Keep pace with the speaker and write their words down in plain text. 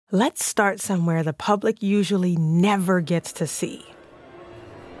Let's start somewhere the public usually never gets to see.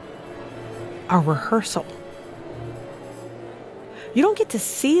 A rehearsal. You don't get to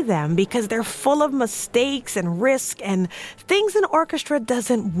see them because they're full of mistakes and risk and things an orchestra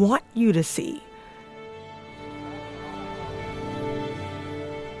doesn't want you to see.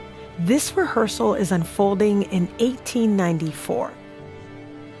 This rehearsal is unfolding in 1894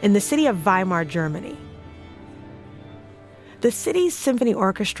 in the city of Weimar, Germany. The city's symphony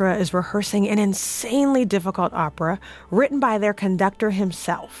orchestra is rehearsing an insanely difficult opera written by their conductor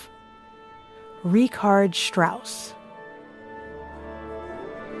himself, Richard Strauss.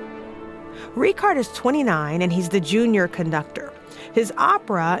 Richard is 29 and he's the junior conductor. His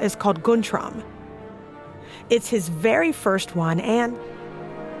opera is called Guntram. It's his very first one and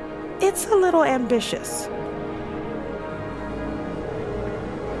it's a little ambitious.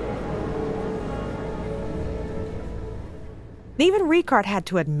 Even Richard had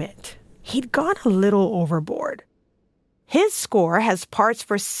to admit, he'd gone a little overboard. His score has parts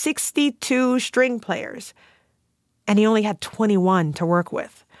for 62 string players, and he only had 21 to work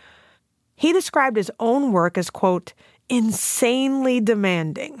with. He described his own work as, quote, insanely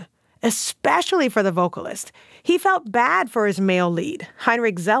demanding, especially for the vocalist. He felt bad for his male lead,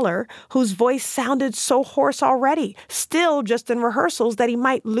 Heinrich Zeller, whose voice sounded so hoarse already, still just in rehearsals, that he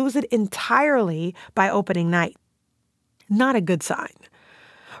might lose it entirely by opening night. Not a good sign.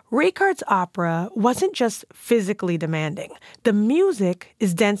 Richard's opera wasn't just physically demanding. The music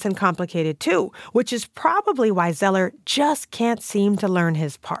is dense and complicated too, which is probably why Zeller just can't seem to learn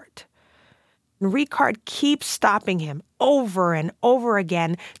his part. Richard keeps stopping him over and over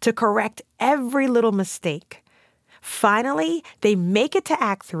again to correct every little mistake. Finally, they make it to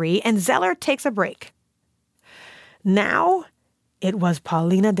Act 3 and Zeller takes a break. Now, it was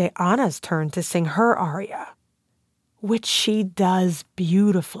Paulina de Anna's turn to sing her aria, which she does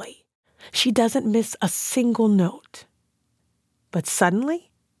beautifully. She doesn't miss a single note. But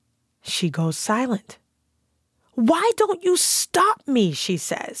suddenly, she goes silent. "Why don't you stop me?" she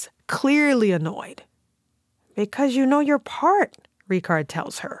says, clearly annoyed. "Because you know your part," Richard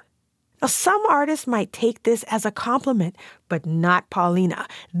tells her. Now, some artists might take this as a compliment, but not Paulina.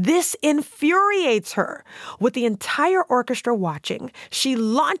 This infuriates her. With the entire orchestra watching, she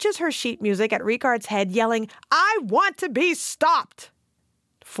launches her sheet music at Richard's head, yelling, "I want to be stopped!"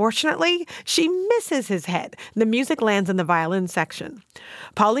 Fortunately, she misses his head. The music lands in the violin section.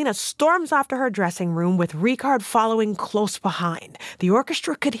 Paulina storms off to her dressing room with Richard following close behind. The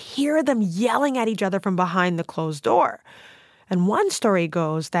orchestra could hear them yelling at each other from behind the closed door. And one story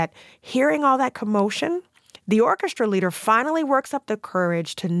goes that hearing all that commotion, the orchestra leader finally works up the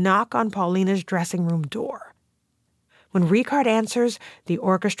courage to knock on Paulina's dressing room door. When Richard answers, the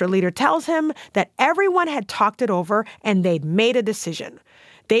orchestra leader tells him that everyone had talked it over and they'd made a decision.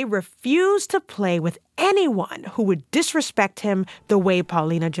 They refused to play with anyone who would disrespect him the way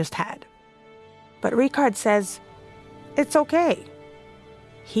Paulina just had. But Richard says, it's okay.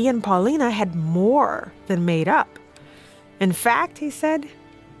 He and Paulina had more than made up. In fact, he said,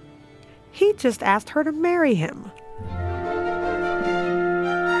 he just asked her to marry him.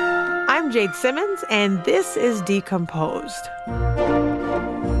 I'm Jade Simmons, and this is Decomposed.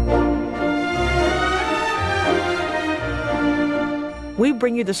 We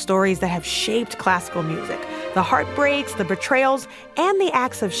bring you the stories that have shaped classical music, the heartbreaks, the betrayals, and the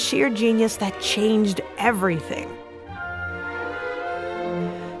acts of sheer genius that changed everything.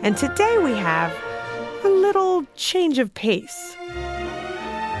 And today we have a little change of pace.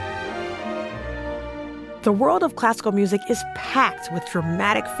 The world of classical music is packed with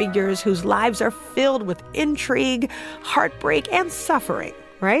dramatic figures whose lives are filled with intrigue, heartbreak, and suffering,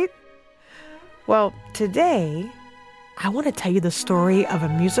 right? Well, today, I want to tell you the story of a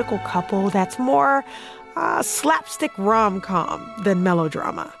musical couple that's more slapstick rom-com than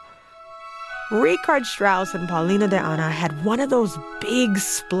melodrama. Richard Strauss and Paulina de Anna had one of those big,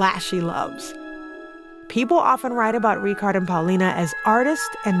 splashy loves. People often write about Richard and Paulina as artist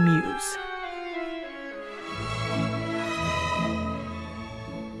and muse.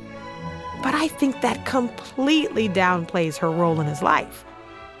 But I think that completely downplays her role in his life.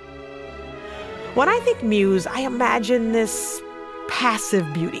 When I think muse, I imagine this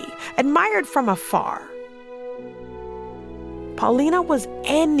passive beauty, admired from afar. Paulina was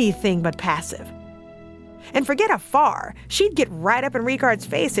anything but passive. And forget afar, she'd get right up in Richard's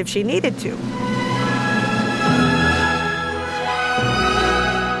face if she needed to.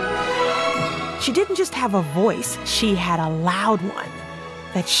 She didn't just have a voice, she had a loud one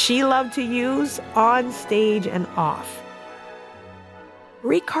that she loved to use on stage and off.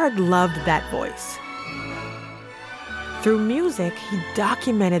 Richard loved that voice. Through music, he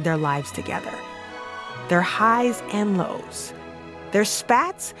documented their lives together, their highs and lows, their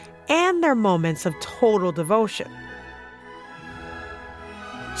spats and their moments of total devotion.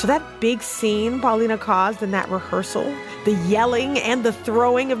 So that big scene Paulina caused in that rehearsal, the yelling and the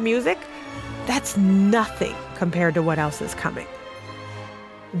throwing of music, that's nothing compared to what else is coming.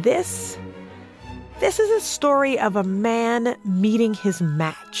 This is a story of a man meeting his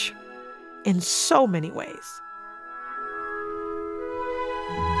match in so many ways.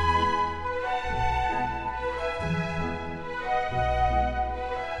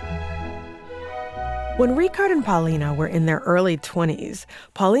 When Ricard and Paulina were in their early 20s,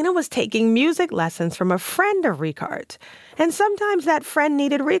 Paulina was taking music lessons from a friend of Ricard's, and sometimes that friend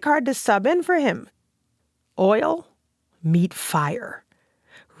needed Ricard to sub in for him. Oil meet fire.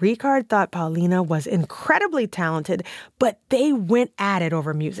 Ricard thought Paulina was incredibly talented, but they went at it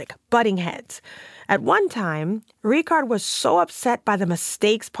over music, butting heads. At one time, Ricard was so upset by the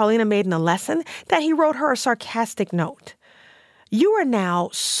mistakes Paulina made in a lesson that he wrote her a sarcastic note. You are now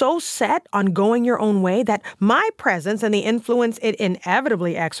so set on going your own way that my presence and the influence it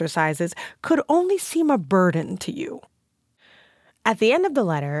inevitably exercises could only seem a burden to you. At the end of the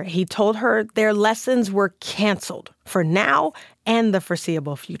letter, he told her their lessons were canceled for now and the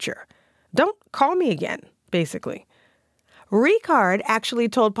foreseeable future. Don't call me again, basically. Ricard actually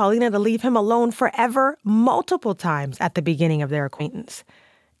told Paulina to leave him alone forever multiple times at the beginning of their acquaintance.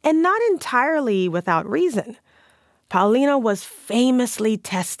 And not entirely without reason. Paulina was famously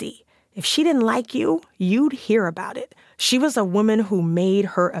testy. If she didn't like you, you'd hear about it. She was a woman who made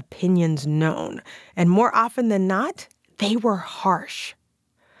her opinions known. And more often than not, they were harsh.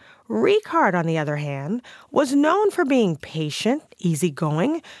 Ricard, on the other hand, was known for being patient,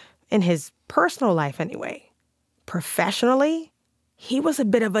 easygoing, in his personal life anyway. Professionally, he was a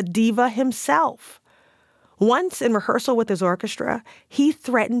bit of a diva himself. Once in rehearsal with his orchestra, he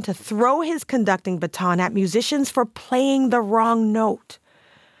threatened to throw his conducting baton at musicians for playing the wrong note.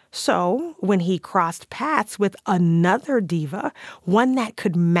 So, when he crossed paths with another diva, one that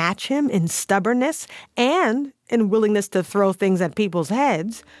could match him in stubbornness and in willingness to throw things at people's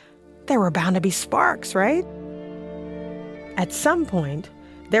heads, there were bound to be sparks, right? At some point,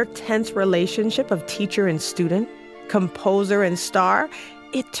 their tense relationship of teacher and student, composer and star,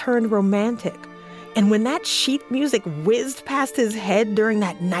 it turned romantic. And when that sheet music whizzed past his head during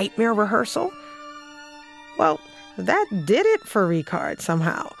that nightmare rehearsal, well, that did it for Ricard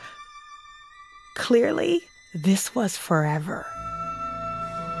somehow. Clearly, this was forever.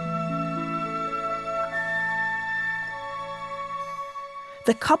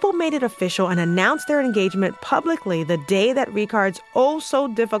 The couple made it official and announced their engagement publicly the day that Ricard's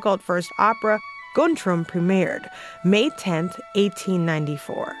oh-so-difficult first opera, Guntram, premiered, May 10th,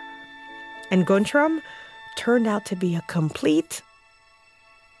 1894. And Guntram turned out to be a complete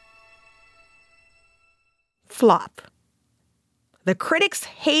flop. The critics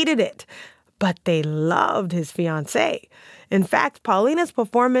hated it, but they loved his fiancée. In fact, Paulina's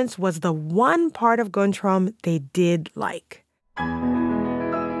performance was the one part of Guntram they did like.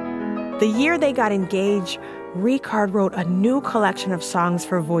 The year they got engaged, Ricard wrote a new collection of songs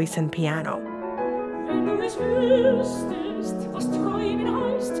for voice and piano.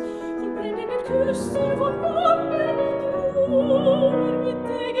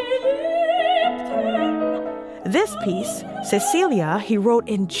 This piece, Cecilia, he wrote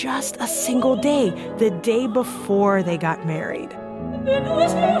in just a single day, the day before they got married.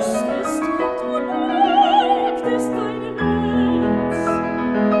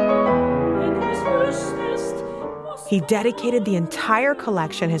 He dedicated the entire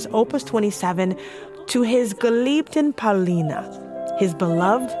collection, his Opus 27, to his Geliebten Paulina, his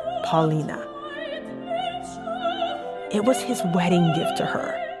beloved Paulina. It was his wedding gift to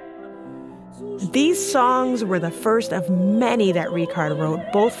her. These songs were the first of many that Ricard wrote,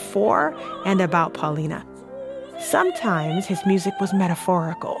 both for and about Paulina. Sometimes his music was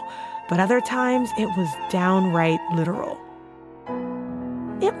metaphorical, but other times it was downright literal.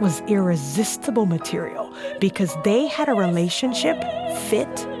 It was irresistible material because they had a relationship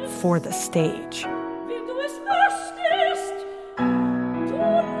fit for the stage.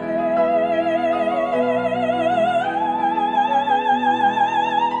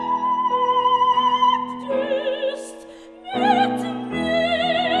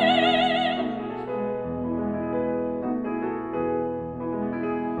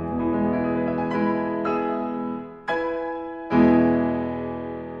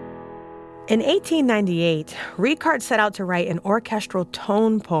 In 1898, Ricard set out to write an orchestral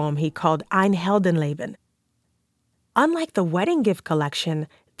tone poem he called Ein Heldenleben. Unlike the wedding gift collection,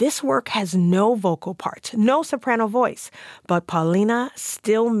 This work has no vocal parts, no soprano voice, but Paulina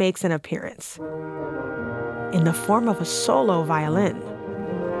still makes an appearance in the form of a solo violin.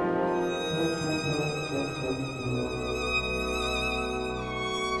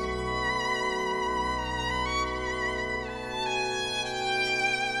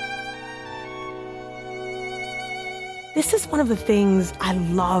 This is one of the things I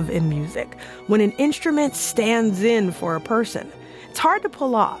love in music, when an instrument stands in for a person. It's hard to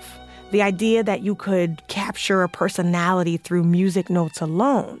pull off, the idea that you could capture a personality through music notes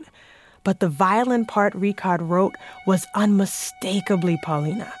alone. But the violin part Ricard wrote was unmistakably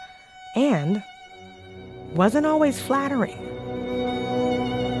Paulina, and wasn't always flattering.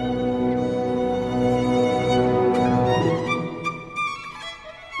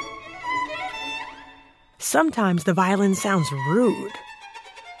 Sometimes the violin sounds rude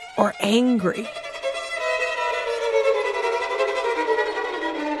or angry.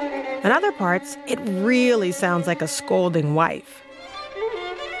 In other parts, it really sounds like a scolding wife.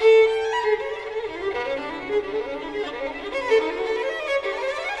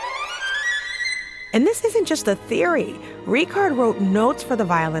 And this isn't just a theory. Ricard wrote notes for the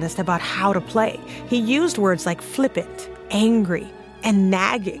violinist about how to play. He used words like flippant, angry, and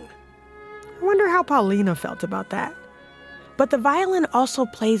nagging. I wonder how Paulina felt about that. But the violin also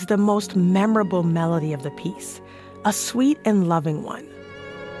plays the most memorable melody of the piece, a sweet and loving one.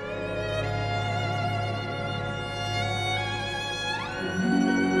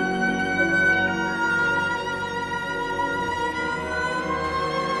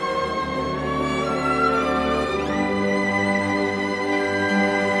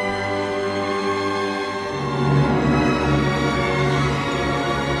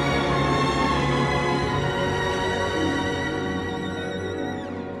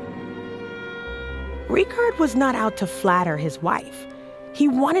 Ricard was not out to flatter his wife. He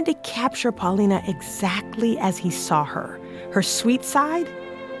wanted to capture Paulina exactly as he saw her sweet side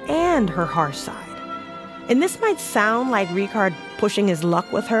and her harsh side. And this might sound like Ricard pushing his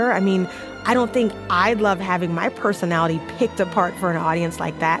luck with her. I mean, I don't think I'd love having my personality picked apart for an audience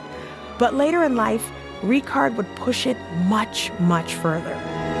like that. But later in life, Ricard would push it much, much further.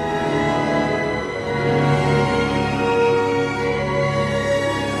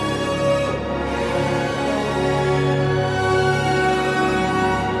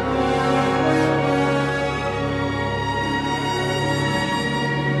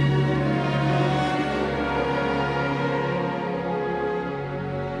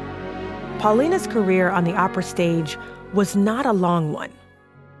 Paulina's career on the opera stage was not a long one.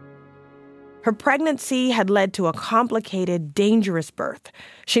 Her pregnancy had led to a complicated, dangerous birth.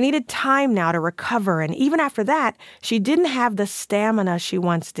 She needed time now to recover, and even after that, she didn't have the stamina she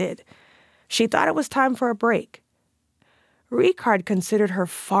once did. She thought it was time for a break. Ricard considered her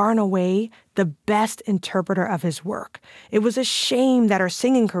far and away the best interpreter of his work. It was a shame that her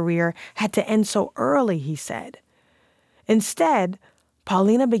singing career had to end so early, he said. Instead,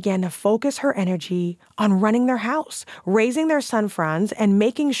 Paulina began to focus her energy on running their house, raising their son Franz, and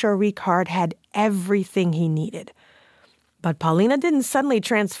making sure Ricard had everything he needed. But Paulina didn't suddenly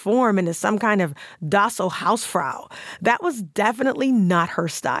transform into some kind of docile housefrau. That was definitely not her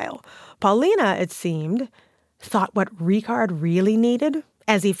style. Paulina, it seemed, thought what Ricard really needed,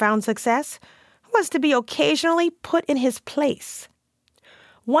 as he found success, was to be occasionally put in his place.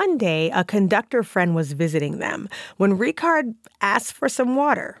 One day, a conductor friend was visiting them when Ricard asked for some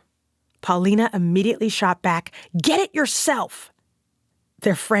water. Paulina immediately shot back, "Get it yourself!"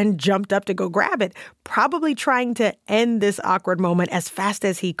 Their friend jumped up to go grab it, probably trying to end this awkward moment as fast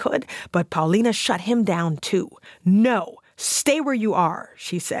as he could, but Paulina shut him down too. "No, stay where you are,"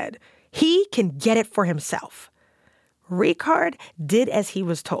 she said. "He can get it for himself." Ricard did as he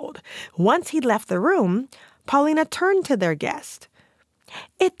was told. Once he'd left the room, Paulina turned to their guest.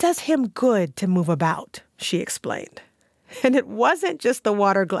 "It does him good to move about," she explained. And it wasn't just the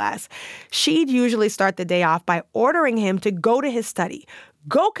water glass. She'd usually start the day off by ordering him to go to his study.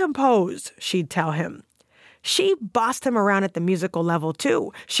 "Go compose," she'd tell him. She bossed him around at the musical level,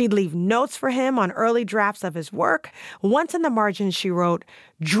 too. She'd leave notes for him on early drafts of his work. Once in the margins, she wrote,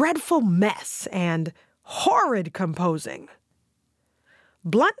 "Dreadful mess," and "horrid composing."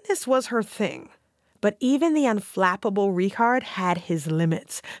 Bluntness was her thing. But even the unflappable Ricard had his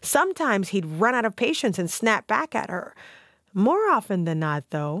limits. Sometimes he'd run out of patience and snap back at her. More often than not,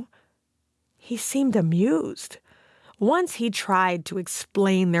 though, he seemed amused. Once he tried to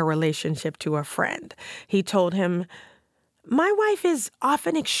explain their relationship to a friend. He told him, "My wife is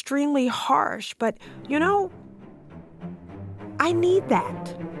often extremely harsh, but, I need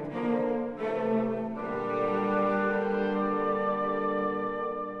that."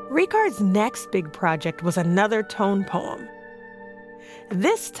 Ricard's next big project was another tone poem.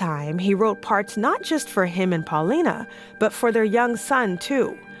 This time, he wrote parts not just for him and Paulina, but for their young son,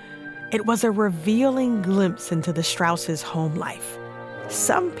 too. It was a revealing glimpse into the Strauss' home life.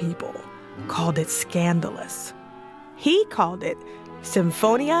 Some people called it scandalous. He called it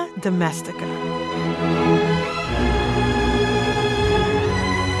Symphonia Domestica.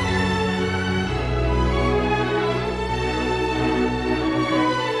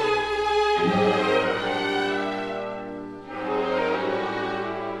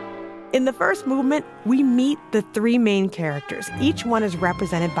 In the first movement, we meet the three main characters. Each one is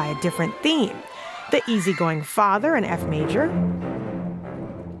represented by a different theme. The easygoing father in F major,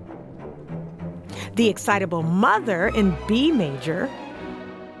 the excitable mother in B major,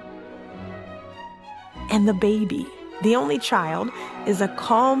 and the baby, the only child, is a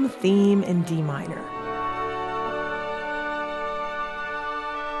calm theme in D minor.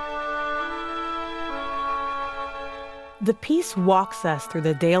 The piece walks us through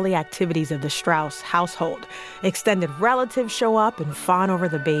the daily activities of the Strauss household. Extended relatives show up and fawn over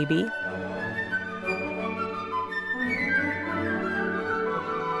the baby.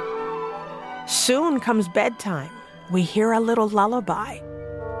 Soon comes bedtime. We hear a little lullaby.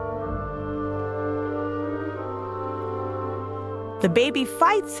 The baby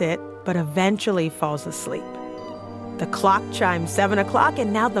fights it, but eventually falls asleep. The clock chimes 7 o'clock,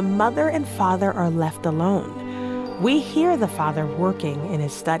 and now the mother and father are left alone. We hear the father working in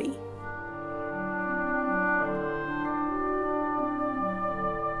his study.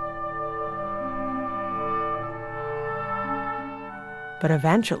 But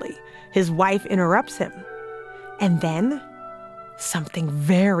eventually, his wife interrupts him. And then, something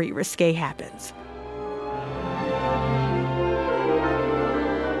very risque happens.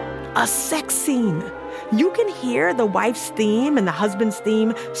 A sex scene. You can hear the wife's theme and the husband's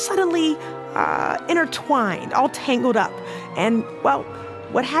theme suddenly intertwined, all tangled up. And, well,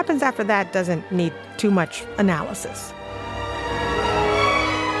 what happens after that doesn't need too much analysis.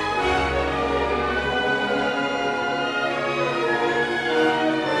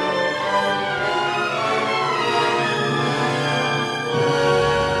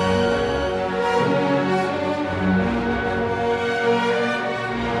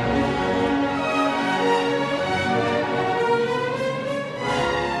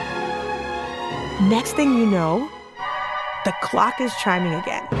 Next thing you know, the clock is chiming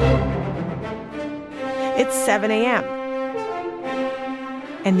again. It's 7 a.m.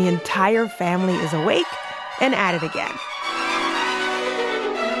 And the entire family is awake and at it again.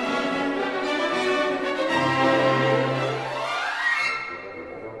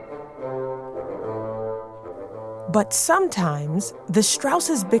 But sometimes, the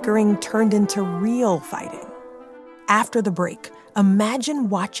Strauss' bickering turned into real fighting. After the break, imagine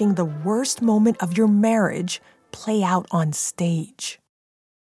watching the worst moment of your marriage play out on stage.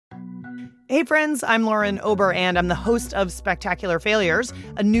 Hey friends, I'm Lauren Ober, and I'm the host of Spectacular Failures,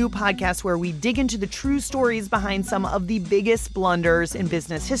 a new podcast where we dig into the true stories behind some of the biggest blunders in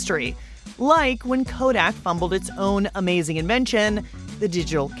business history. Like when Kodak fumbled its own amazing invention, the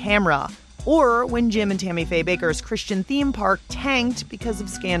digital camera. Or when Jim and Tammy Faye Bakker's Christian theme park tanked because of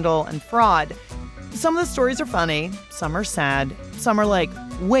scandal and fraud. Some of the stories are funny, some are sad, some are like,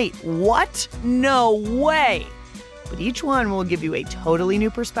 wait, what? No way! But each one will give you a totally new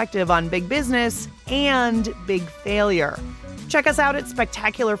perspective on big business and big failure. Check us out at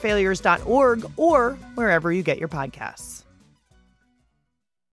spectacularfailures.org or wherever you get your podcasts.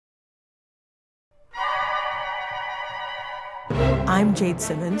 I'm Jade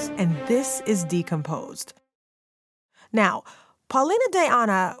Simmons, and this is Decomposed. Now, Paulina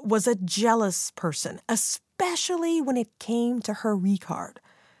Diana was a jealous person, especially when it came to her Ricard.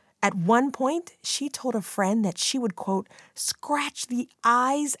 At one point, she told a friend that she would, quote, scratch the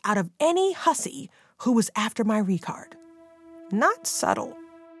eyes out of any hussy who was after my Ricard. Not subtle.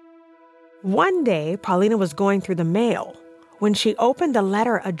 One day, Paulina was going through the mail when she opened a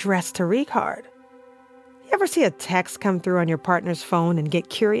letter addressed to Ricard. You ever see a text come through on your partner's phone and get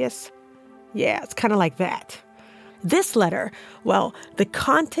curious? Yeah, it's kind of like that. This letter, well, the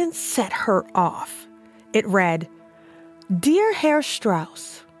contents set her off. It read, Dear Herr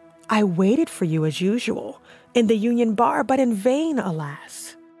Strauss, I waited for you as usual in the Union Bar, but in vain,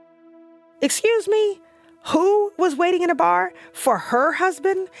 alas. Excuse me? Who was waiting in a bar for her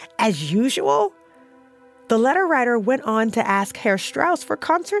husband as usual? The letter writer went on to ask Herr Strauss for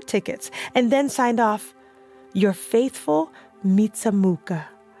concert tickets and then signed off, Your faithful Mitza Muka.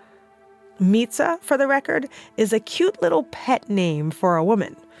 Mitza, for the record, is a cute little pet name for a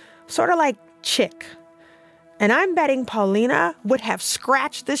woman, sort of like Chick. And I'm betting Paulina would have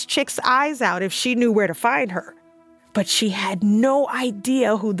scratched this chick's eyes out if she knew where to find her. But she had no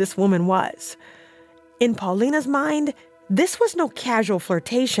idea who this woman was. In Paulina's mind, this was no casual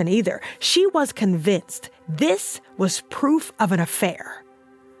flirtation either. She was convinced this was proof of an affair.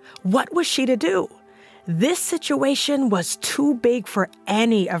 What was she to do? This situation was too big for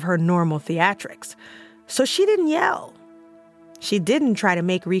any of her normal theatrics. So she didn't yell. She didn't try to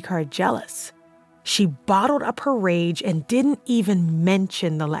make Ricard jealous. She bottled up her rage and didn't even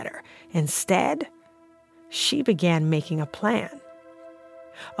mention the letter. Instead, she began making a plan.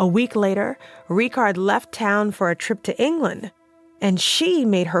 A week later, Ricard left town for a trip to England, and she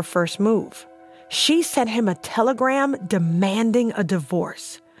made her first move. She sent him a telegram demanding a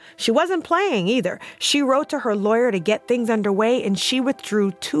divorce. She wasn't playing either. She wrote to her lawyer to get things underway, and she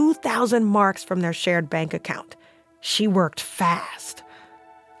withdrew 2,000 marks from their shared bank account. She worked fast.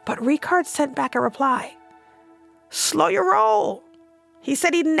 But Ricard sent back a reply. Slow your roll. He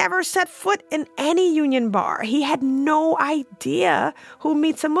said he'd never set foot in any union bar. He had no idea who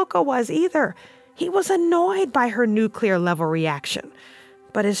Mitsumuka was either. He was annoyed by her nuclear-level reaction.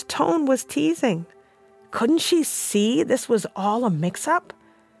 But his tone was teasing. Couldn't she see this was all a mix-up?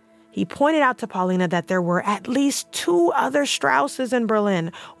 He pointed out to Paulina that there were at least 2 other Strausses in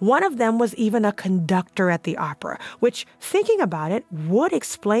Berlin. One of them was even a conductor at the opera, which, thinking about it, would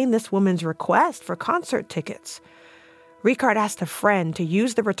explain this woman's request for concert tickets. Ricard asked a friend to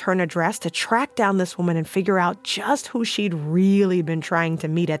use the return address to track down this woman and figure out just who she'd really been trying to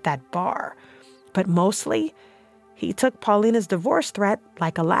meet at that bar. But mostly, he took Paulina's divorce threat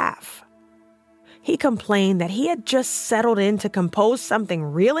like a laugh. He complained that he had just settled in to compose something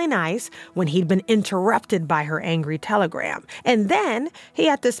really nice when he'd been interrupted by her angry telegram. And then he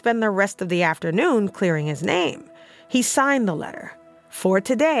had to spend the rest of the afternoon clearing his name. He signed the letter. For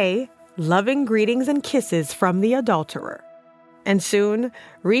today, loving greetings and kisses from the adulterer. And soon,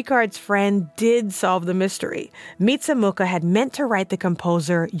 Ricard's friend did solve the mystery. Mitsumuka had meant to write the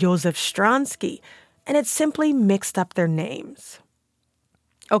composer Josef Stransky, and had simply mixed up their names.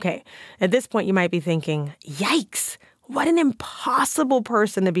 Okay, at this point you might be thinking, yikes, what an impossible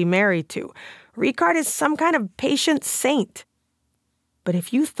person to be married to. Ricard is some kind of patient saint. But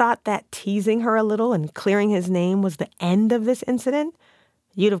if you thought that teasing her a little and clearing his name was the end of this incident,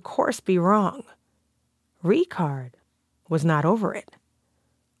 you'd of course be wrong. Ricard was not over it.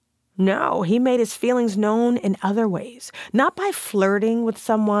 No, he made his feelings known in other ways, not by flirting with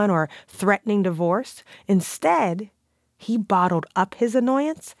someone or threatening divorce. Instead, he bottled up his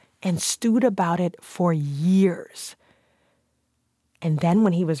annoyance and stewed about it for years. And then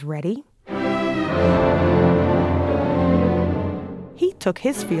when he was ready, he took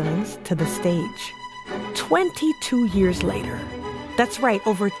his feelings to the stage. 22 years later. That's right,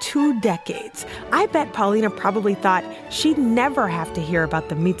 over 2 decades. I bet Paulina probably thought she'd never have to hear about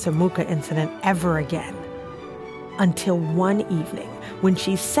the Mitsumuka incident ever again. Until one evening, when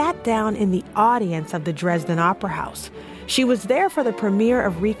she sat down in the audience of the Dresden Opera House. She was there for the premiere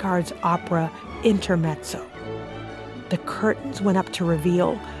of Ricard's opera, Intermezzo. The curtains went up to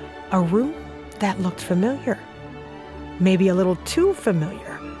reveal a room that looked familiar. Maybe a little too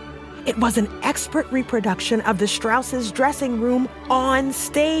familiar. It was an expert reproduction of the Strauss' dressing room on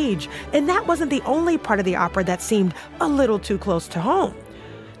stage. And that wasn't the only part of the opera that seemed a little too close to home.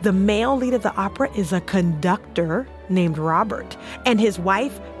 The male lead of the opera is a conductor named Robert, and his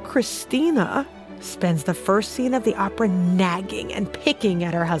wife, Christina, spends the first scene of the opera nagging and picking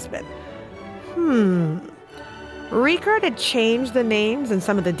at her husband. Ricard had changed the names and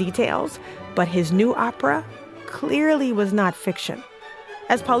some of the details, but his new opera clearly was not fiction.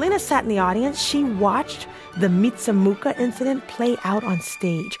 As Paulina sat in the audience, she watched the Mitsumuka incident play out on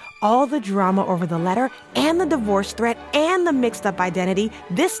stage. All the drama over the letter and the divorce threat and the mixed-up identity,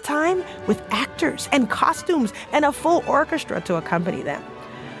 this time with actors and costumes and a full orchestra to accompany them.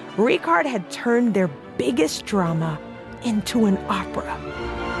 Ricard had turned their biggest drama into an opera.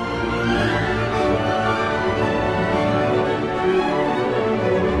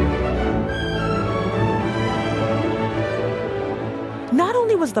 Not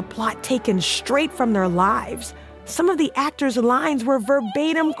only was the plot taken straight from their lives, some of the actors' lines were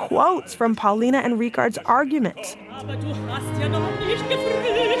verbatim quotes from Paulina and Ricard's arguments. Aber du hast ja noch nicht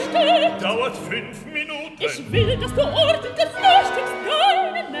gefrühstückt. Dauert 5 Minuten. Ich will, dass du ordentlich frühstückst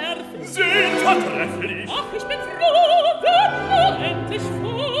deine Nerven. Sind vertrefflich. Ach, ich bin froh, wenn du endlich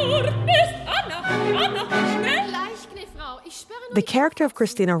fort bist. Anna, schnell. The character of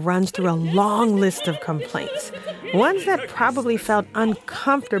Christina runs through a long list of complaints, ones that probably felt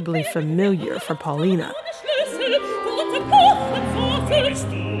uncomfortably familiar for Paulina. Bist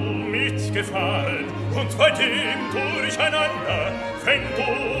du mitgefahren? Und bei dem Durcheinander, wenn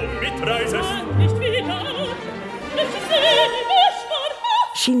du mitreisest. Nicht wieder, ich seh mich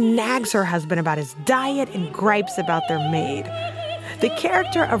vor. She nags her husband about his diet and gripes about their maid. The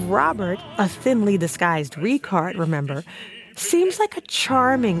character of Robert, a thinly disguised Ricard, remember, seems like a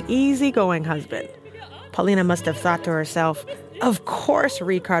charming, easygoing husband. Paulina must have thought to herself, of course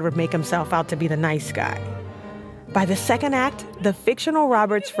Ricard would make himself out to be the nice guy. By the second act, the fictional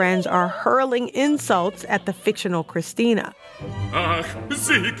Robert's friends are hurling insults at the fictional Christina. Ach,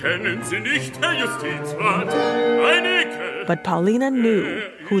 Sie kennen sie nicht, Herr Justizrat. Ein Ekel. But Paulina knew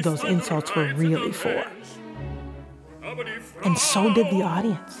who those insults were really for. And so did the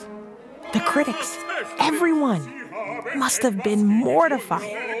audience. The critics, everyone, must have been mortified.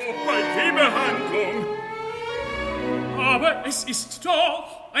 Bei die Behandlung. Aber es ist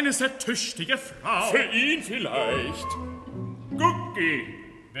doch eine sehr tüchtige Frau. Für ihn vielleicht. Gucki.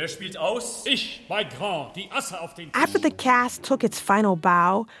 Wer spielt aus? Ich, mein Grand, die Asse auf den Tisch. After the cast took its final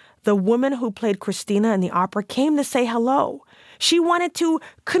bow, the woman who played Christina in the opera came to say hello. She wanted to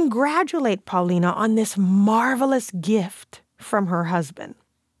congratulate Paulina on this marvelous gift from her husband.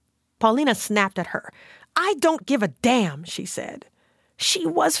 Paulina snapped at her. I don't give a damn, she said. She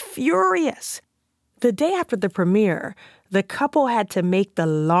was furious. The day after the premiere, the couple had to make the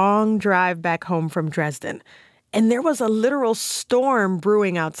long drive back home from Dresden, and there was a literal storm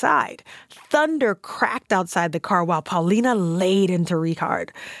brewing outside. Thunder cracked outside the car while Paulina laid into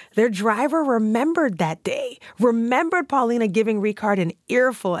Ricard. Their driver remembered that day, remembered Paulina giving Ricard an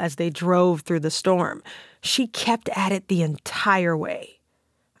earful as they drove through the storm. She kept at it the entire way.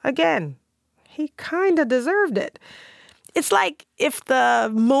 Again, he kind of deserved it. It's like if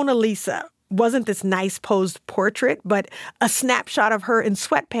the Mona Lisa wasn't this nice posed portrait, but a snapshot of her in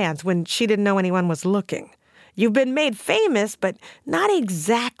sweatpants when she didn't know anyone was looking. You've been made famous, but not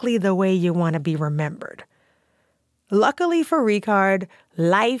exactly the way you want to be remembered. Luckily for Ricard,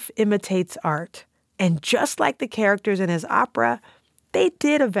 life imitates art. And just like the characters in his opera, they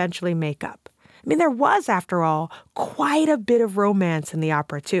did eventually make up. I mean, there was, after all, quite a bit of romance in the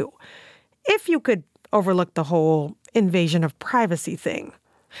opera, too. If you could overlook the whole invasion of privacy thing.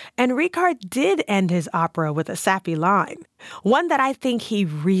 And Ricard did end his opera with a sappy line, one that I think he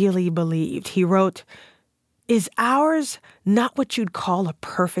really believed. He wrote, "Is ours not what you'd call a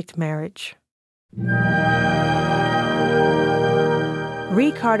perfect marriage?"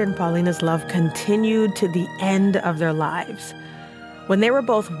 Ricard and Paulina's love continued to the end of their lives. When they were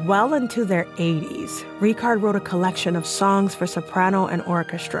both well into their 80s, Ricard wrote a collection of songs for soprano and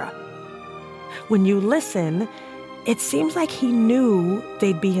orchestra. When you listen, it seems like he knew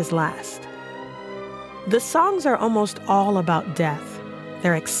they'd be his last. The songs are almost all about death.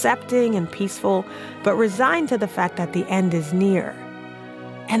 They're accepting and peaceful, but resigned to the fact that the end is near.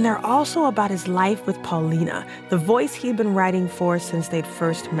 And they're also about his life with Paulina, the voice he'd been writing for since they'd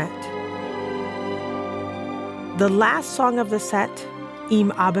first met. The last song of the set,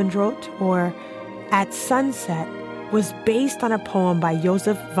 Im Abendrot, or At Sunset, was based on a poem by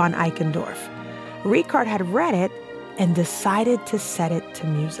Joseph von Eichendorff. Ricard had read it and decided to set it to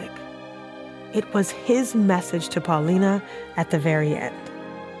music. It was his message to Paulina at the very end.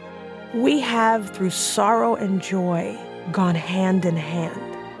 We have, through sorrow and joy, gone hand in hand.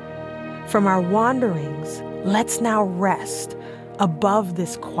 From our wanderings, let's now rest above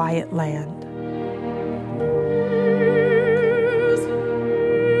this quiet land.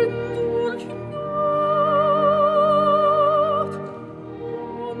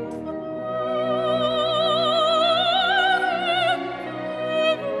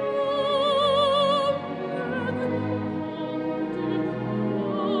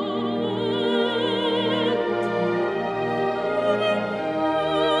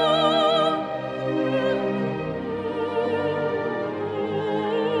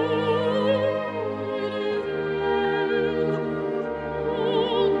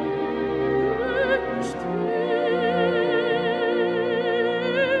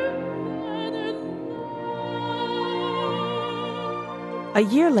 A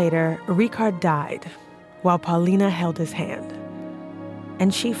year later, Ricard died while Paulina held his hand,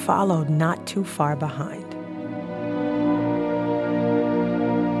 and she followed not too far behind.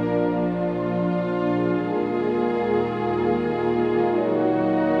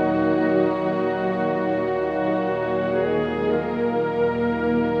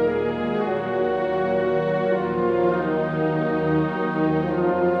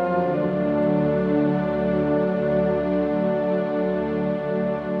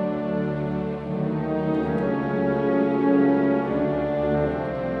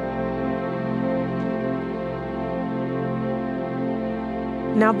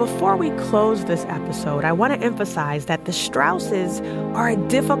 Now, before we close this episode, I want to emphasize that the Strausses are a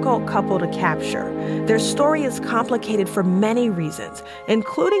difficult couple to capture. Their story is complicated for many reasons,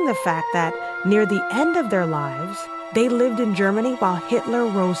 including the fact that near the end of their lives, they lived in Germany while Hitler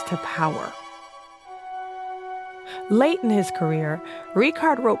rose to power. Late in his career,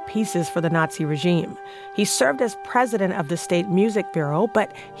 Richard wrote pieces for the Nazi regime. He served as president of the State Music Bureau,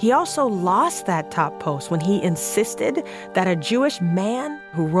 but he also lost that top post when he insisted that a Jewish man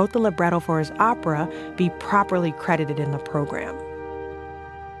who wrote the libretto for his opera be properly credited in the program.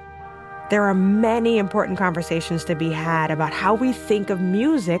 There are many important conversations to be had about how we think of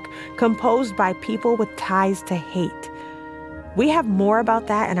music composed by people with ties to hate. We have more about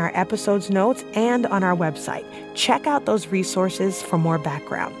that in our episode's notes and on our website. Check out those resources for more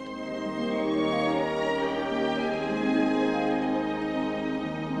background.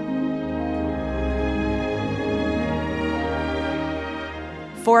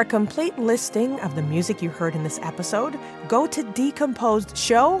 For a complete listing of the music you heard in this episode, go to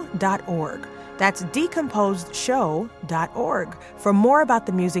decomposedshow.org. That's decomposedshow.org for more about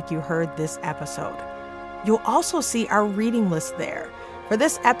the music you heard this episode. You'll also see our reading list there. For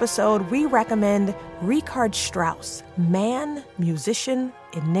this episode, we recommend Richard Strauss, Man, Musician,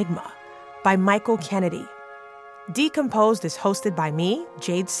 Enigma by Michael Kennedy. Decomposed is hosted by me,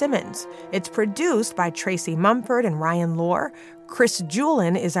 Jade Simmons. It's produced by Tracy Mumford and Ryan Lohr. Chris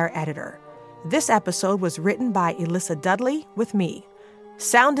Julin is our editor. This episode was written by Elissa Dudley with me.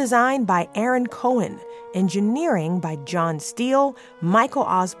 Sound design by Aaron Cohen. Engineering by John Steele, Michael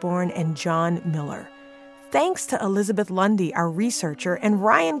Osborne, and John Miller. Thanks to Elizabeth Lundy, our researcher, and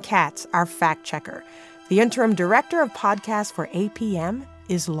Ryan Katz, our fact-checker. The interim director of podcasts for APM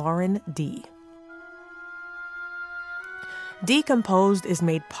is Lauren D. Decomposed is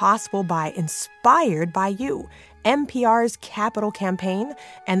made possible by Inspired by You, NPR's capital campaign,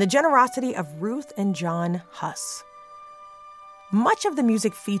 and the generosity of Ruth and John Huss. Much of the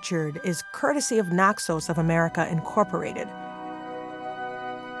music featured is courtesy of Naxos of America Incorporated.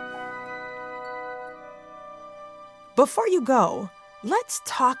 Before you go, let's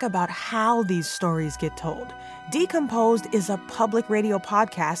talk about how these stories get told. Decomposed is a public radio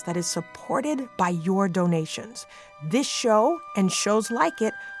podcast that is supported by your donations. This show and shows like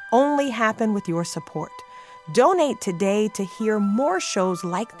it only happen with your support. Donate today to hear more shows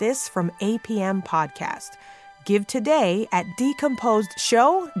like this from APM Podcast. Give today at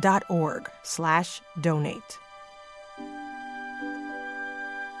decomposedshow.org/donate.